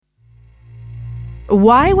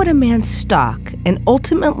Why would a man stalk and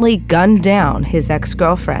ultimately gun down his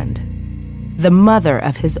ex-girlfriend, the mother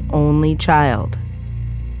of his only child?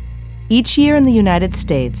 Each year in the United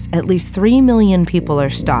States, at least 3 million people are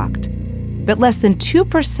stalked, but less than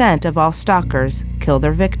 2% of all stalkers kill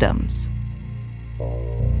their victims.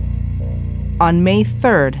 On May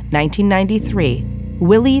 3rd, 1993,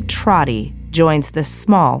 Willie Trottie joins this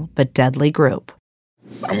small but deadly group.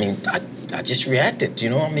 I just reacted,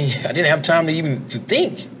 I didn't have time to even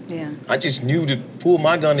think. Yeah. I just knew to pull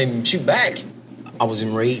my gun and shoot back. I was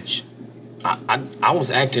enraged. I was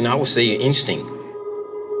acting, I would say, instinct.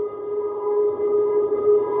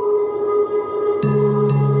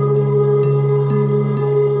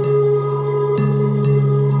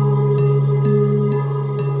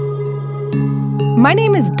 My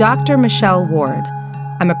name is Dr. Michelle Ward.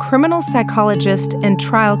 I'm a criminal psychologist and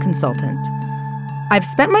trial consultant. I've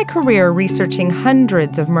spent my career researching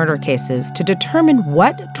hundreds of murder cases to determine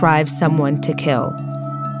what drives someone to kill.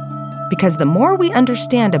 Because the more we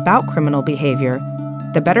understand about criminal behavior,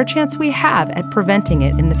 the better chance we have at preventing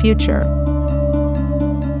it in the future.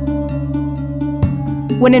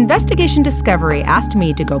 When Investigation Discovery asked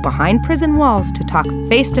me to go behind prison walls to talk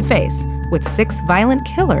face-to-face with 6 violent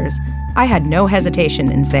killers, I had no hesitation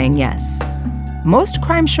in saying yes. Most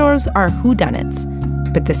crime shows are whodunits,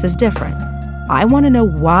 but this is different. I want to know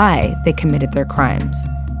why they committed their crimes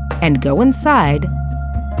and go inside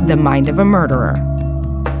the mind of a murderer.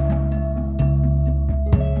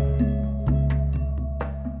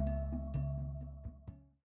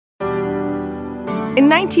 In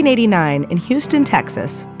 1989, in Houston,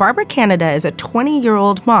 Texas, Barbara Canada is a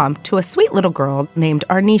 20-year-old mom to a sweet little girl named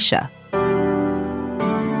Arnisha.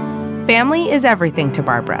 Family is everything to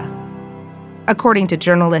Barbara. According to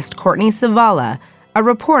journalist Courtney Savala, a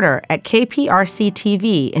reporter at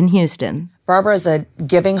KPRC-TV in Houston. Barbara is a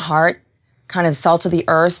giving heart, kind of salt of the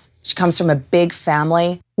earth. She comes from a big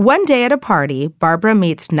family. One day at a party, Barbara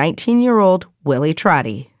meets 19-year-old Willie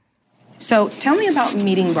Trottie. So tell me about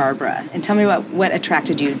meeting Barbara, and tell me about what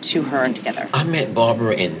attracted you to her and together. I met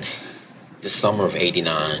Barbara in the summer of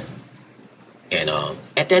 '89. And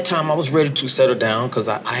at that time, I was ready to settle down because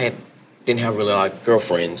I didn't have really like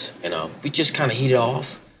girlfriends. And we just kind of hit it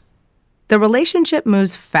off. The relationship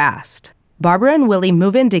moves fast. Barbara and Willie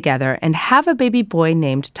move in together and have a baby boy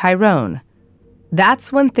named Tyrone.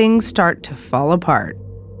 That's when things start to fall apart.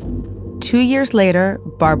 2 years later,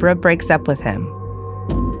 Barbara breaks up with him.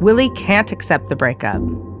 Willie can't accept the breakup.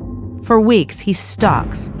 For weeks, he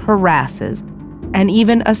stalks, harasses, and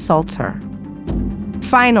even assaults her.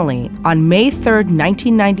 Finally, on May 3rd,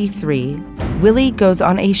 1993, Willie goes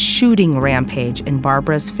on a shooting rampage in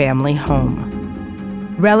Barbara's family home.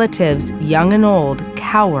 Relatives, young and old,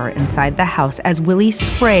 cower inside the house as Willie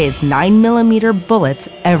sprays 9mm bullets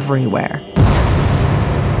everywhere.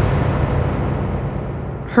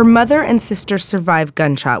 Her mother and sister survive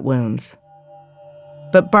gunshot wounds.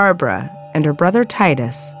 But Barbara and her brother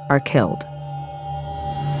Titus are killed.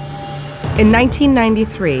 In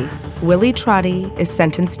 1993, Willie Trottie is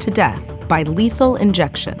sentenced to death by lethal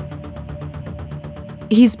injection.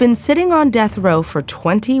 He's been sitting on death row for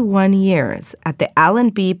 21 years at the Allen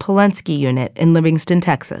B. Polensky unit in Livingston,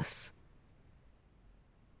 Texas.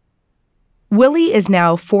 Willie is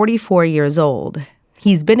now 44 years old.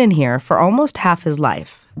 He's been in here for almost half his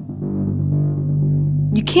life.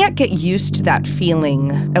 You can't get used to that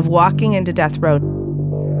feeling of walking into death row.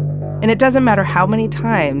 And it doesn't matter how many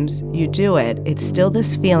times you do it, it's still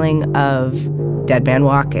this feeling of dead man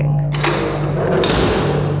walking.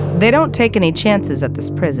 They don't take any chances at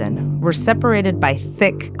this prison. We're separated by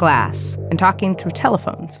thick glass and talking through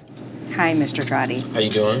telephones. Hi, Mr. Trottie. How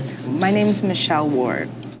you doing? My name's Michelle Ward.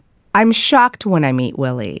 I'm shocked when I meet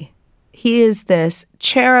Willie. He is this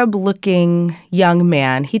cherub-looking young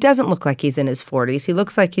man. He doesn't look like he's in his 40s. He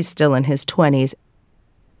looks like he's still in his 20s.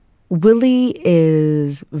 Willie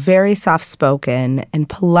is very soft-spoken and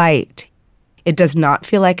polite. It does not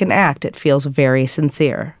feel like an act. It feels very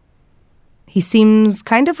sincere. He seems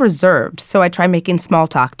kind of reserved, so I try making small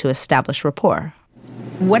talk to establish rapport.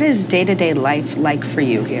 What is day-to-day life like for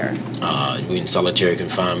you here? We're in solitary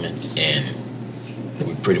confinement, and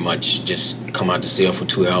we pretty much just come out the cell for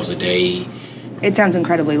 2 hours a day. It sounds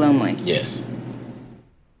incredibly lonely. Yes.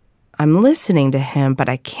 I'm listening to him, but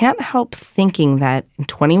I can't help thinking that in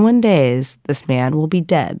 21 days, this man will be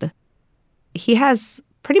dead. He has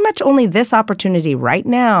pretty much only this opportunity right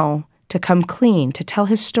now to come clean, to tell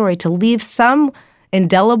his story, to leave some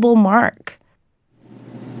indelible mark.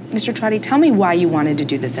 Mr. Trottie, tell me why you wanted to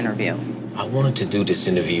do this interview. I wanted to do this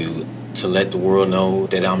interview to let the world know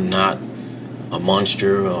that I'm not a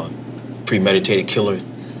monster or premeditated killer.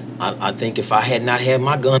 I think if I had not had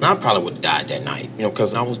my gun, I probably would have died that night,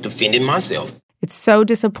 because I was defending myself. It's so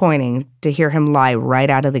disappointing to hear him lie right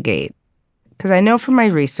out of the gate. Because I know from my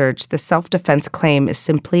research, the self-defense claim is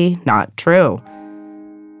simply not true.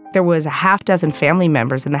 There was a half-dozen family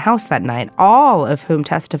members in the house that night, all of whom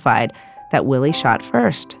testified that Willie shot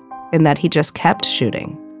first and that he just kept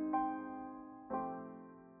shooting.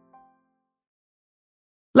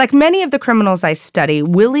 Like many of the criminals I study,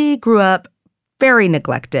 Willie grew up very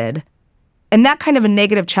neglected, and that kind of a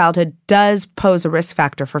negative childhood does pose a risk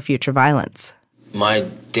factor for future violence. My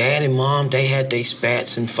dad and mom, they had their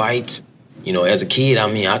spats and fights. As a kid,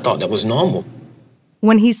 I thought that was normal.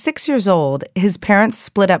 When he's 6 years old, his parents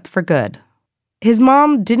split up for good. His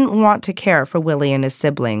mom didn't want to care for Willie and his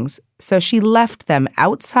siblings, so she left them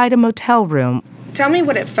outside a motel room. Tell me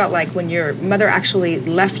what it felt like when your mother actually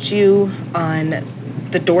left you on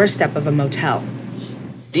the doorstep of a motel.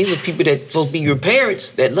 These are people that supposed to be your parents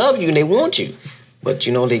that love you and they want you. But,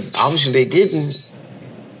 they didn't.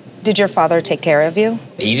 Did your father take care of you?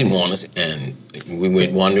 He didn't want us, and we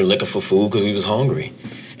went wandering looking for food because we was hungry.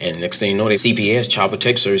 And next thing you know, the CPS, Child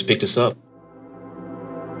Protective Service, picked us up.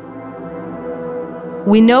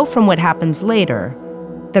 We know from what happens later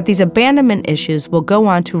that these abandonment issues will go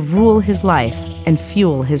on to rule his life and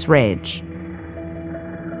fuel his rage.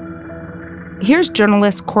 Here's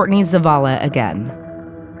journalist Courtney Zavala again.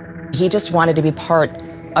 He just wanted to be part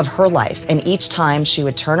of her life, and each time she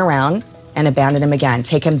would turn around and abandon him again,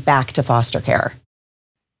 take him back to foster care.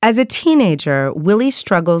 As a teenager, Willie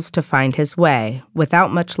struggles to find his way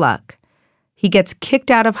without much luck. He gets kicked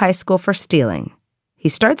out of high school for stealing. He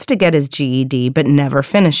starts to get his GED but never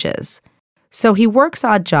finishes. So he works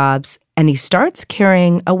odd jobs and he starts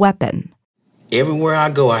carrying a weapon. Everywhere I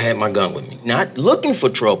go, I had my gun with me. Not looking for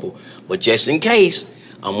trouble, but just in case,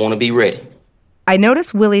 I want to be ready. I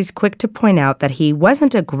notice Willie's quick to point out that he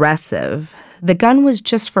wasn't aggressive. The gun was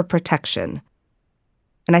just for protection.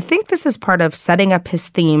 And I think this is part of setting up his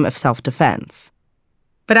theme of self-defense.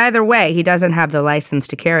 But either way, he doesn't have the license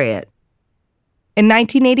to carry it. In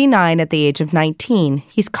 1989, at the age of 19,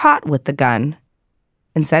 he's caught with the gun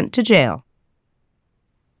and sent to jail.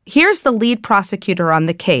 Here's the lead prosecutor on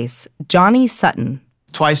the case, Johnny Sutton.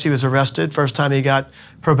 Twice he was arrested. First time he got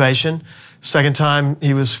probation. Second time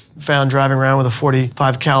he was found driving around with a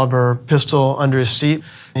 .45 caliber pistol under his seat.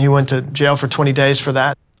 He went to jail for 20 days for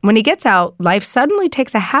that. When he gets out, life suddenly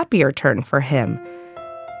takes a happier turn for him.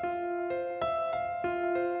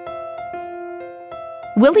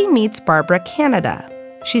 Willie meets Barbara Canada.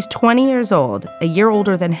 She's 20 years old, a year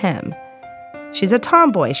older than him. She's a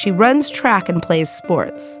tomboy. She runs track and plays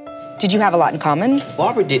sports. Did you have a lot in common?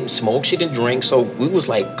 Barbara didn't smoke, she didn't drink, so we was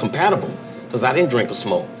compatible, because I didn't drink or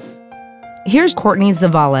smoke. Here's Courtney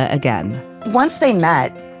Zavala again. Once they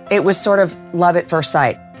met, it was sort of love at first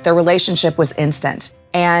sight. Their relationship was instant,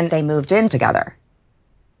 and they moved in together.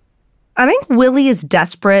 I think Willie is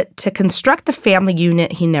desperate to construct the family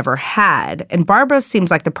unit he never had, and Barbara seems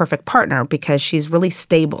like the perfect partner because she's really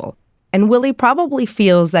stable. And Willie probably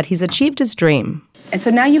feels that he's achieved his dream. And so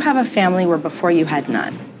now you have a family where before you had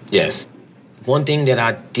none. Yes. One thing that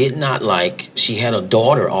I did not like, she had a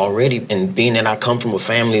daughter already, and being that I come from a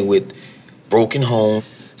family with broken home,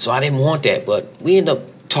 so I didn't want that, but we ended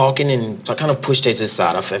up talking, and so I kind of pushed that to the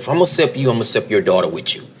side. I said, if I'm going to accept you, I'm going to accept your daughter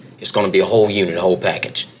with you. It's going to be a whole unit, a whole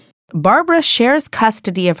package. Barbara shares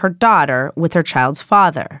custody of her daughter with her child's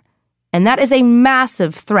father, and that is a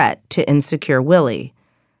massive threat to insecure Willie.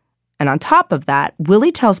 And on top of that,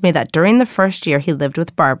 Willie tells me that during the first year he lived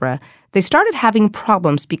with Barbara, they started having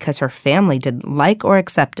problems because her family didn't like or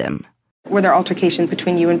accept him. Were there altercations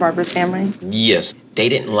between you and Barbara's family? Yes. They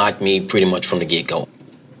didn't like me pretty much from the get-go.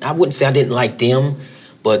 I wouldn't say I didn't like them,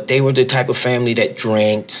 but they were the type of family that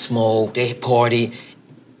drank, smoked, they partied.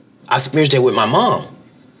 I experienced that with my mom.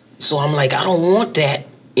 So I'm like, I don't want that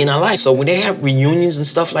in our life. So when they have reunions and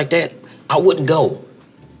stuff like that, I wouldn't go.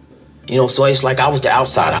 So it's like I was the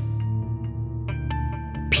outsider.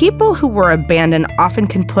 People who were abandoned often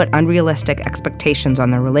can put unrealistic expectations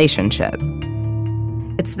on their relationship.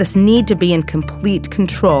 It's this need to be in complete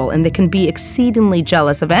control, and they can be exceedingly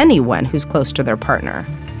jealous of anyone who's close to their partner.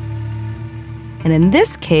 And in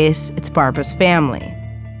this case, it's Barbara's family.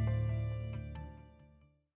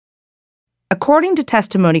 According to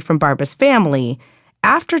testimony from Barbara's family,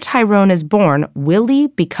 after Tyrone is born, Willie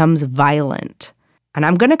becomes violent. And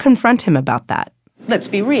I'm going to confront him about that. Let's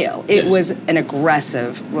be real. It was an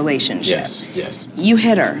aggressive relationship. Yes. You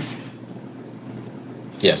hit her.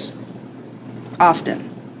 Yes. Often.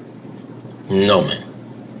 No, man.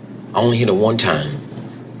 I only hit her one time.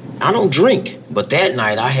 I don't drink, but that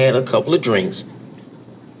night I had a couple of drinks,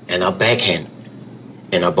 and I backhanded.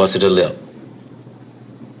 and I busted her lip.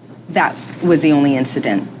 That was the only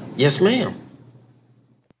incident? Yes, ma'am.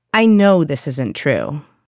 I know this isn't true.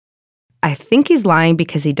 I think he's lying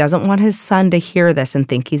because he doesn't want his son to hear this and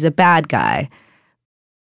think he's a bad guy.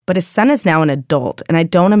 But his son is now an adult, and I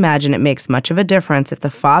don't imagine it makes much of a difference if the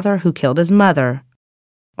father who killed his mother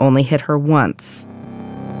only hit her once.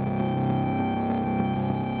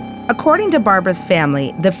 According to Barbara's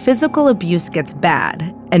family, the physical abuse gets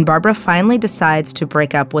bad, and Barbara finally decides to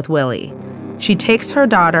break up with Willie. She takes her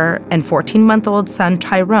daughter and 14-month-old son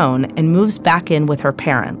Tyrone and moves back in with her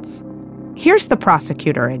parents. Here's the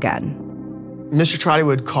prosecutor again. Mr. Trottie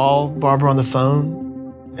would call Barbara on the phone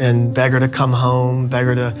and beg her to come home, beg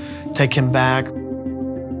her to take him back.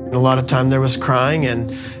 A lot of time there was crying and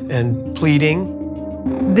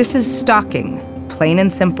pleading. This is stalking, plain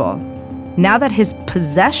and simple. Now that his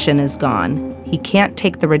possession is gone, he can't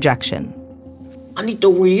take the rejection. I need to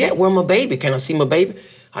know where you at. Where my baby? Can I see my baby?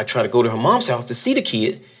 I try to go to her mom's house to see the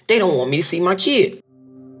kid. They don't want me to see my kid.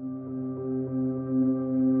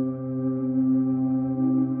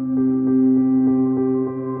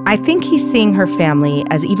 I think he's seeing her family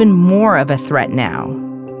as even more of a threat now.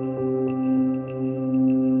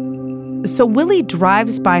 So Willie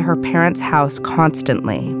drives by her parents' house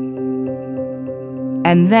constantly.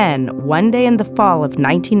 And then, one day in the fall of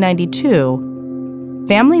 1992,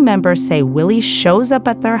 family members say Willie shows up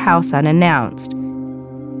at their house unannounced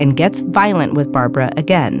and gets violent with Barbara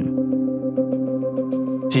again.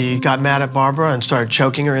 He got mad at Barbara and started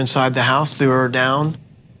choking her inside the house, threw her down.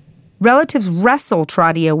 Relatives wrestle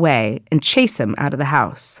Trottie away and chase him out of the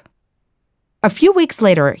house. A few weeks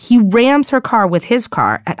later, he rams her car with his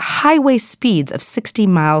car at highway speeds of 60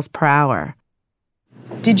 miles per hour.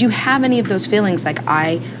 Did you have any of those feelings like,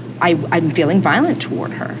 I'm feeling violent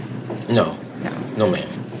toward her? No. No, ma'am.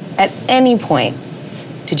 At any point,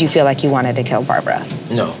 did you feel like you wanted to kill Barbara?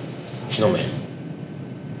 No, ma'am.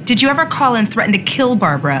 Did you ever call and threaten to kill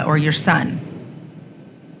Barbara or your son?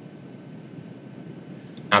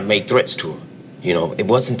 I made threats to her. You know, it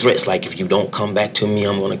wasn't threats like, if you don't come back to me,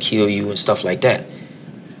 I'm going to kill you and stuff like that.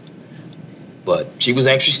 But she was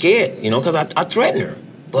actually scared, you know, because I threatened her.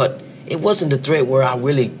 But it wasn't a threat where I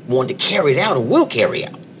really wanted to carry it out or will carry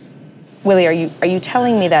out. Willie, are you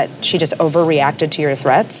telling me that she just overreacted to your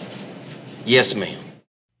threats? Yes, ma'am.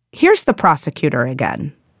 Here's the prosecutor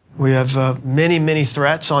again. We have many, many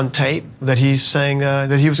threats on tape that he's saying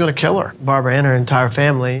that he was going to kill her, Barbara and her entire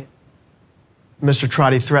family. Mr.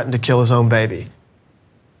 Trottie threatened to kill his own baby.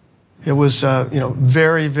 It was,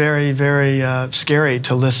 very, very, very scary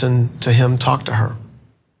to listen to him talk to her.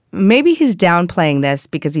 Maybe he's downplaying this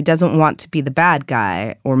because he doesn't want to be the bad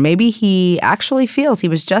guy, or maybe he actually feels he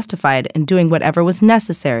was justified in doing whatever was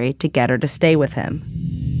necessary to get her to stay with him.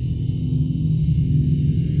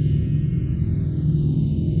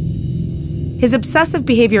 His obsessive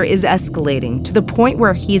behavior is escalating to the point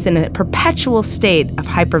where he's in a perpetual state of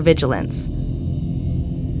hypervigilance.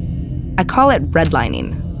 I call it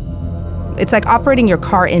redlining. It's like operating your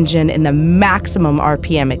car engine in the maximum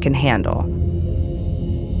RPM it can handle.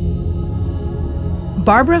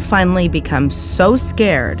 Barbara finally becomes so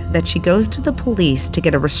scared that she goes to the police to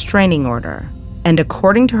get a restraining order. And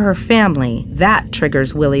according to her family, that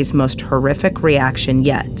triggers Willie's most horrific reaction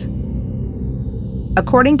yet.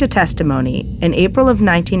 According to testimony, in April of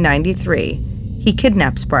 1993, he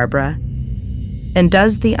kidnaps Barbara and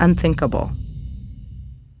does the unthinkable.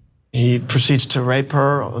 He proceeds to rape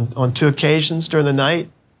her on 2 occasions during the night.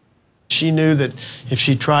 She knew that if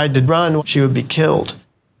she tried to run, she would be killed.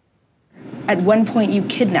 At one point, you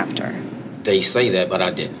kidnapped her. They say that, but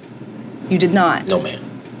I didn't. You did not? No, ma'am.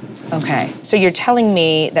 Okay. So you're telling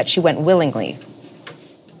me that she went willingly?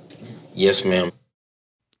 Yes, ma'am.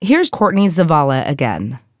 Here's Courtney Zavala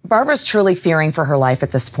again. Barbara's truly fearing for her life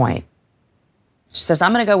at this point. She says,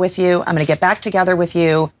 I'm going to go with you. I'm going to get back together with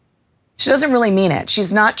you. She doesn't really mean it.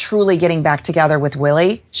 She's not truly getting back together with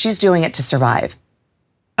Willie. She's doing it to survive.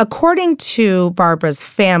 According to Barbara's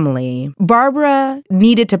family, Barbara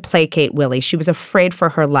needed to placate Willie. She was afraid for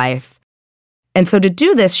her life. And so to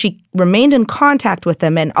do this, she remained in contact with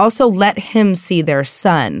him and also let him see their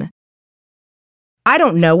son. I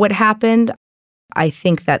don't know what happened. I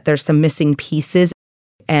think that there's some missing pieces.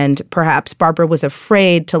 And perhaps Barbara was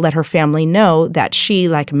afraid to let her family know that she,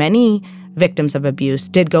 like many victims of abuse,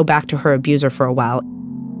 did go back to her abuser for a while.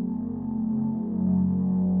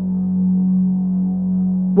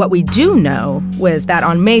 What we do know was that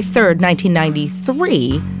on May 3rd,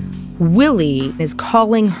 1993, Willie is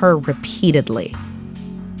calling her repeatedly.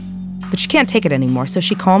 But she can't take it anymore, so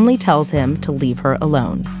she calmly tells him to leave her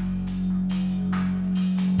alone.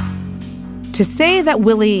 To say that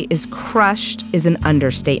Willie is crushed is an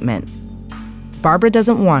understatement. Barbara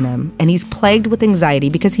doesn't want him, and he's plagued with anxiety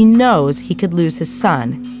because he knows he could lose his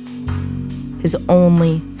son, his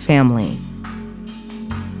only family.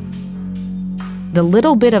 The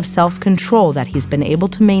little bit of self-control that he's been able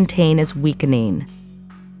to maintain is weakening.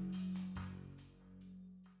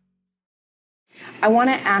 I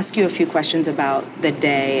want to ask you a few questions about the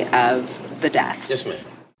day of the deaths. Yes,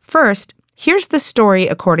 ma'am. First, here's the story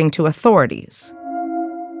according to authorities.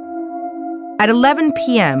 At 11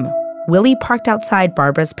 p.m., Willie parked outside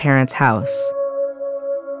Barbara's parents' house.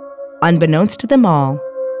 Unbeknownst to them all,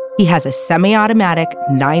 he has a semi-automatic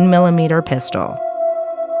 9mm pistol.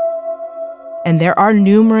 And there are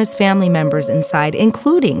numerous family members inside,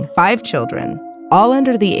 including 5 children, all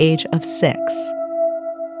under the age of 6.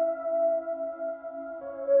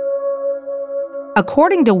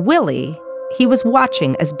 According to Willie, he was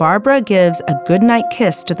watching as Barbara gives a goodnight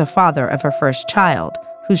kiss to the father of her first child,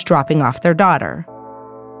 who's dropping off their daughter.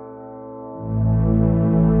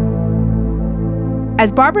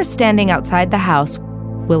 As Barbara's standing outside the house,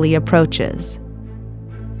 Willie approaches.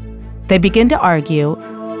 They begin to argue,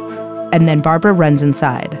 and then Barbara runs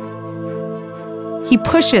inside. He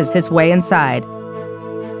pushes his way inside,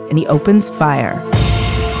 and he opens fire,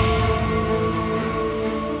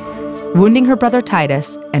 wounding her brother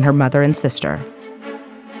Titus and her mother and sister.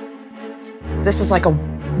 This is like a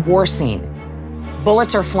war scene.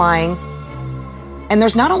 Bullets are flying, and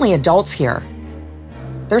there's not only adults here,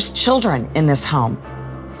 there's children in this home.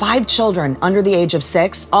 5 children under the age of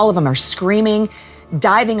 6, all of them are screaming,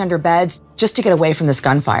 diving under beds just to get away from this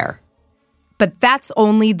gunfire. But that's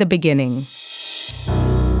only the beginning.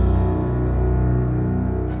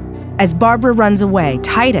 As Barbara runs away,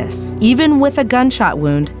 Titus, even with a gunshot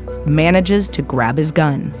wound, manages to grab his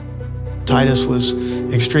gun. Titus was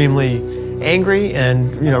extremely angry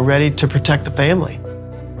and, ready to protect the family.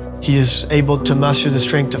 He is able to muster the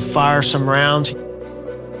strength to fire some rounds.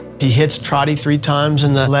 He hits Trottie 3 times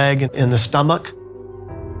in the leg and in the stomach.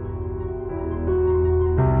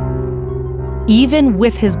 Even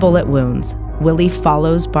with his bullet wounds, Willie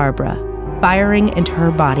follows Barbara, firing into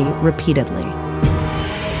her body repeatedly.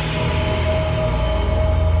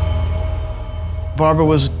 Barbara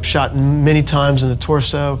was shot many times in the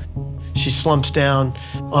torso. She slumps down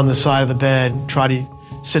on the side of the bed. Trottie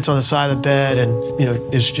sits on the side of the bed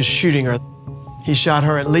and, is just shooting her. He shot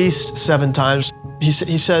her at least 7 times. He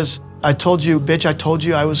says, "I told you, bitch, I told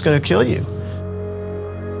you I was gonna kill you."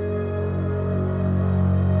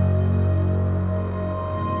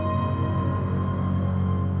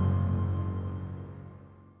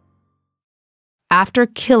 After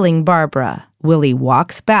killing Barbara, Willie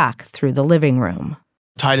walks back through the living room.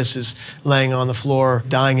 Titus is laying on the floor,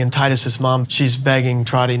 dying, and Titus's mom, she's begging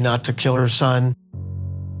Trottie not to kill her son.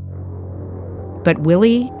 But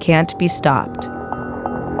Willie can't be stopped.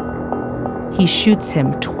 He shoots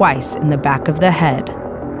him twice in the back of the head,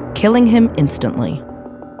 killing him instantly.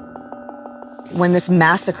 When this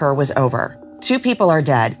massacre was over, 2 people are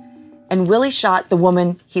dead, and Willie shot the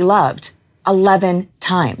woman he loved 11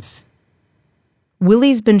 times.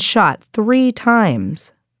 Willie's been shot 3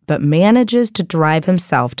 times, but manages to drive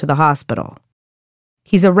himself to the hospital.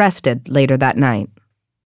 He's arrested later that night.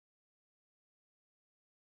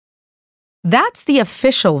 That's the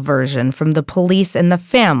official version from the police and the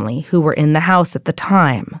family who were in the house at the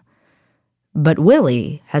time. But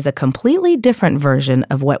Willie has a completely different version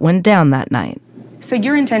of what went down that night. So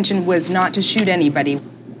your intention was not to shoot anybody.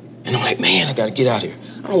 And I'm like, man, I gotta get out of here.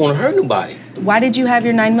 I don't wanna hurt nobody. Why did you have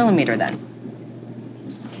your 9mm then?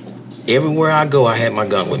 Everywhere I go, I had my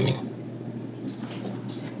gun with me.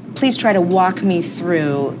 Please try to walk me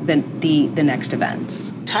through the next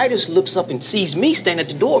events. Titus looks up and sees me standing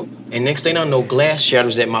at the door. And next thing I know, glass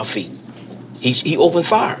shatters at my feet. He opened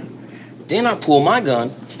fire. Then I pull my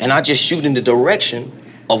gun and I just shoot in the direction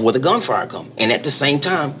of where the gunfire come. And at the same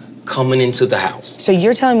time, coming into the house. So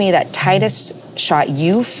you're telling me that Titus shot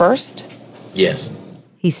you first? Yes.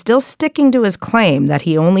 He's still sticking to his claim that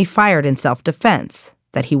he only fired in self-defense,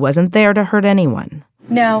 that he wasn't there to hurt anyone.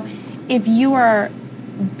 Now, if you are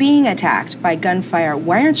being attacked by gunfire,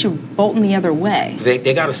 why aren't you bolting the other way?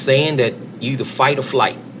 They got a saying that you either fight or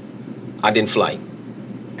flight. I didn't flight.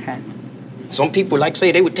 Okay. Some people like to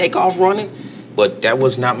say they would take off running, but that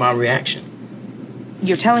was not my reaction.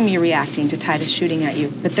 You're telling me you're reacting to Titus shooting at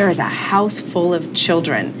you, but there is a house full of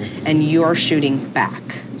children, and you're shooting back.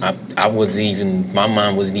 My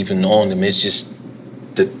mind wasn't even on them. It's just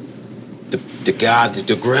the guy,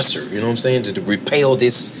 the aggressor, you know what I'm saying, to repel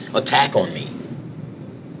this attack on me.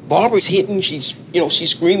 Barbara's hitting, she's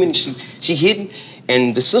screaming, she's hitting,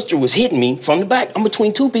 and the sister was hitting me from the back. I'm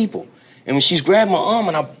between 2 people. And when she's grabbed my arm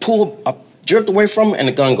and I jerked away from her and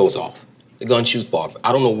the gun goes off. The gun shoots Barbara.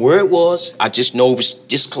 I don't know where it was. I just know it was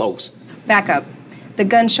just close. Back up. The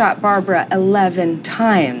gun shot Barbara 11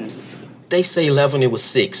 times. They say 11, it was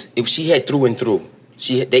 6. If she had through and through.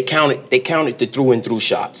 They counted the through and through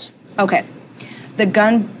shots. Okay. The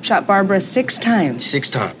gun shot Barbara 6 times. 6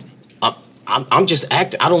 times. I'm just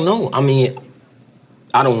acting. I don't know. I mean,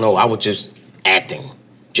 I don't know. I was just acting,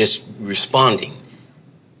 just responding.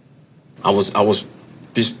 I was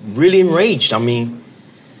just really enraged. I mean,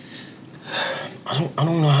 I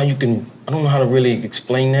don't know how to really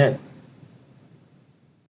explain that.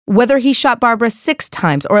 Whether he shot Barbara 6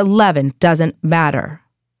 times or 11 doesn't matter.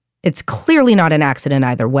 It's clearly not an accident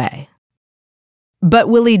either way. But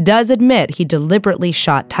Willie does admit he deliberately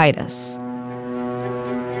shot Titus.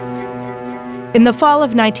 In the fall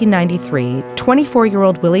of 1993,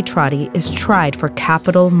 24-year-old Willie Trottie is tried for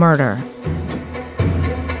capital murder.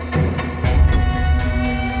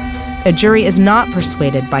 A jury is not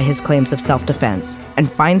persuaded by his claims of self-defense and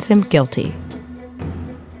finds him guilty.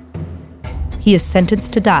 He is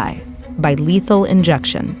sentenced to die by lethal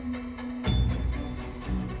injection.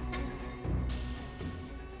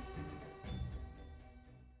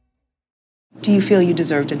 Do you feel you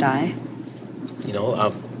deserve to die? You know,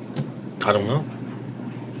 I don't know.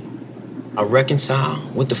 I reconcile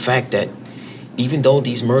with the fact that even though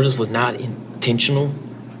these murders were not intentional,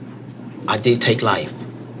 I did take life.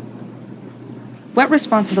 What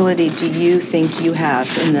responsibility do you think you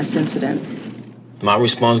have in this incident? My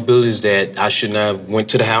responsibility is that I shouldn't have went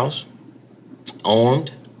to the house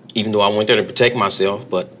armed, even though I went there to protect myself.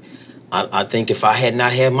 But I think if I had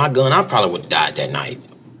not had my gun, I probably would have died that night.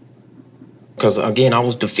 Because, again, I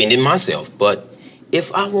was defending myself. But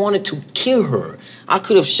if I wanted to kill her, I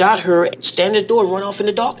could have shot her, stand at the door, and run off in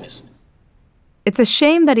the darkness. It's a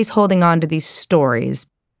shame that he's holding on to these stories,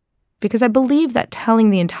 because I believe that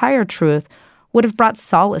telling the entire truth would have brought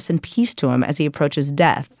solace and peace to him as he approaches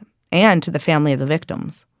death, and to the family of the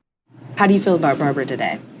victims. How do you feel about Barbara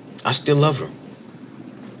today? I still love her.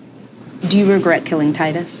 Do you regret killing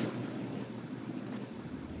Titus?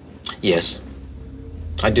 Yes,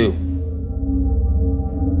 I do.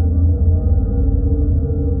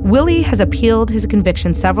 Willie has appealed his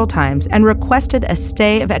conviction several times and requested a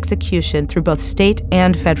stay of execution through both state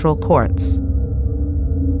and federal courts.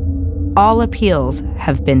 All appeals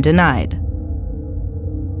have been denied.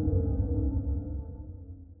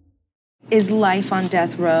 Is life on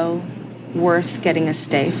death row worth getting a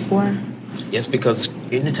stay for? Yes, because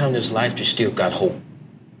anytime there's life, there's still got hope.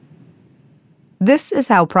 This is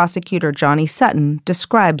how prosecutor Johnny Sutton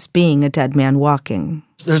describes being a dead man walking.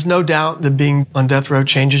 There's no doubt that being on death row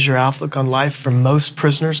changes your outlook on life for most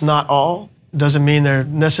prisoners, not all. Doesn't mean they're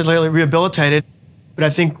necessarily rehabilitated. But I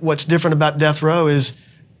think what's different about death row is,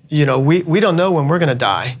 we don't know when we're going to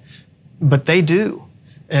die, but they do.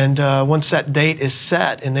 And once that date is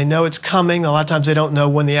set and they know it's coming, a lot of times they don't know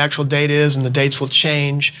when the actual date is and the dates will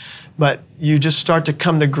change, but you just start to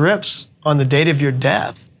come to grips on the date of your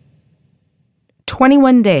death.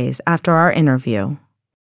 21 days after our interview,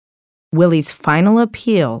 Willie's final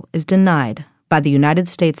appeal is denied by the United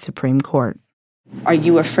States Supreme Court. Are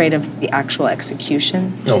you afraid of the actual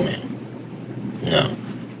execution? No, ma'am. No.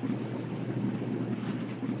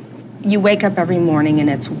 You wake up every morning and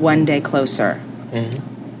it's one day closer. Mm-hmm.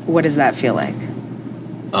 What does that feel like?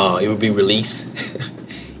 It would be release.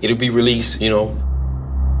 It'll be release,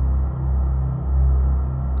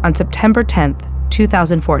 On September 10th,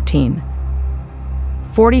 2014,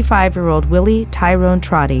 45-year-old Willie Tyrone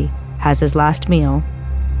Trottie has his last meal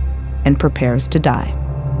and prepares to die.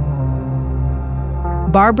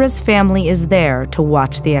 Barbara's family is there to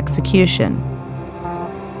watch the execution.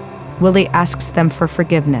 Willie asks them for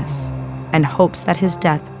forgiveness and hopes that his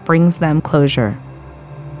death brings them closure.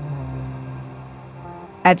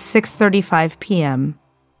 At 6:35 p.m.,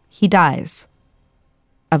 he dies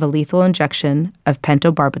of a lethal injection of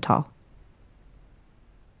pentobarbital.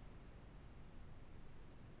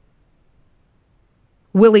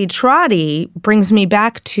 Willie Trottie brings me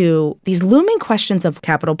back to these looming questions of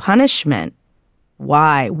capital punishment.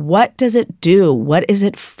 Why? What does it do? What is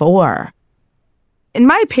it for? In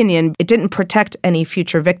my opinion, it didn't protect any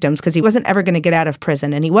future victims because he wasn't ever going to get out of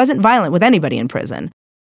prison, and he wasn't violent with anybody in prison.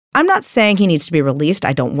 I'm not saying he needs to be released.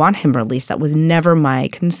 I don't want him released. That was never my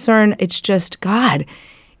concern. It's just, God,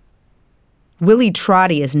 Willie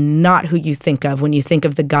Trottie is not who you think of when you think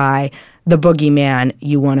of the guy, the boogeyman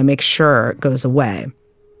you want to make sure goes away.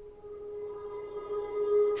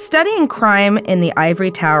 Studying crime in the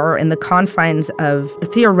ivory tower in the confines of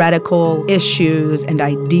theoretical issues and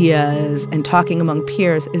ideas and talking among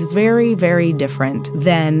peers is very, very different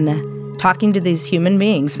than talking to these human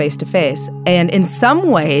beings face to face. And in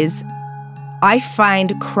some ways, I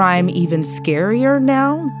find crime even scarier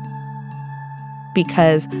now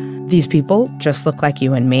because these people just look like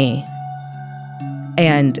you and me.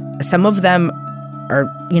 And some of them are,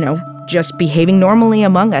 just behaving normally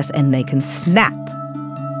among us, and they can snap.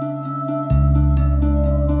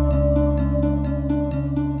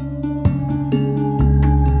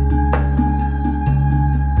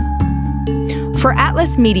 For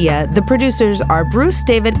Atlas Media, the producers are Bruce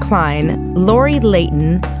David Klein, Lori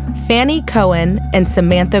Layton, Fanny Cohen, and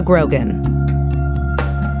Samantha Grogan.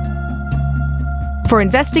 For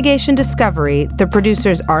Investigation Discovery, the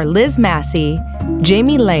producers are Liz Massey,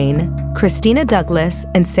 Jamie Lane, Christina Douglas,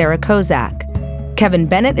 and Sarah Kozak. Kevin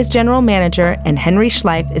Bennett is general manager, and Henry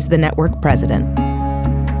Schleif is the network president.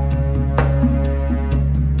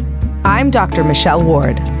 I'm Dr. Michelle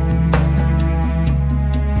Ward.